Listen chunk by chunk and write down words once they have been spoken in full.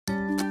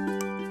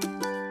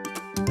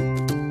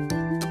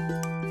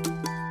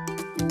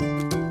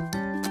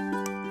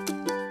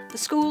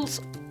school's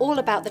all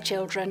about the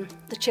children.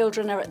 The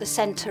children are at the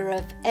centre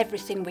of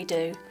everything we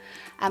do,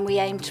 and we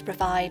aim to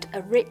provide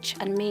a rich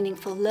and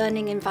meaningful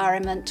learning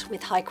environment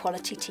with high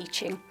quality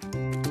teaching.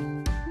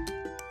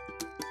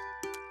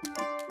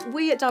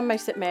 We at Dunmow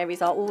St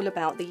Mary's are all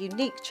about the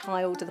unique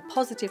child, the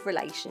positive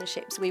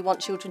relationships. We want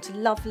children to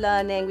love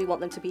learning, we want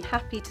them to be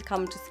happy to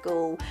come to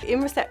school. In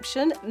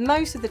reception,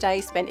 most of the day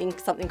is spent in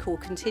something called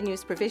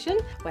continuous provision,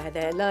 where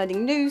they're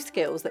learning new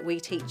skills that we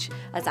teach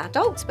as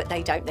adults, but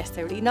they don't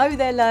necessarily know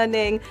they're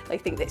learning. They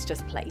think it's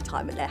just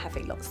playtime and they're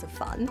having lots of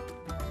fun.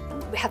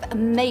 We have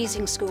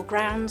amazing school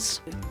grounds,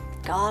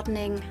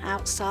 gardening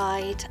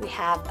outside. We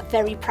have a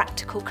very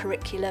practical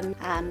curriculum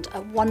and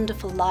a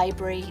wonderful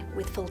library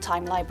with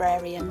full-time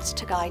librarians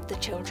to guide the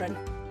children.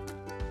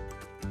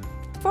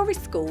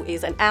 Forest School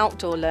is an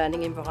outdoor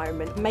learning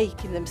environment,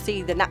 making them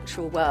see the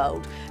natural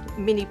world.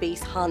 Mini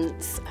beast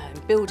hunts,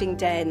 building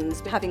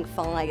dens, having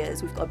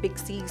fires, we've got a big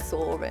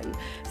seesaw, and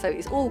so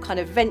it's all kind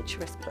of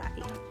adventurous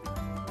play.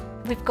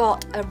 We've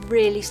got a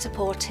really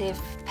supportive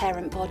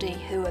parent body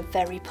who are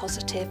very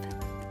positive.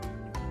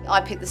 I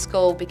picked the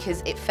school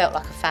because it felt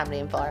like a family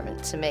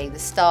environment to me. The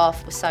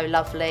staff were so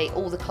lovely,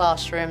 all the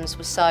classrooms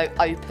were so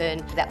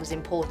open. That was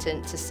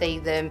important to see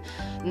them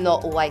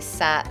not always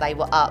sat, they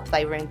were up,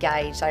 they were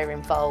engaged, they were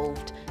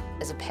involved.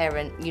 As a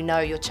parent, you know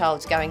your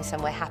child's going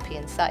somewhere happy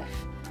and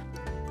safe.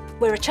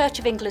 We're a Church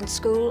of England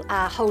school.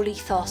 Our whole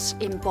ethos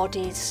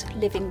embodies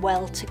living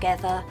well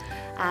together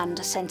and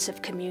a sense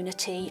of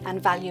community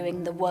and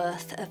valuing the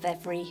worth of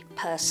every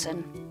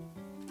person.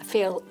 I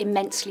feel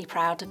immensely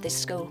proud of this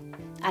school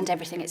and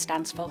everything it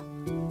stands for.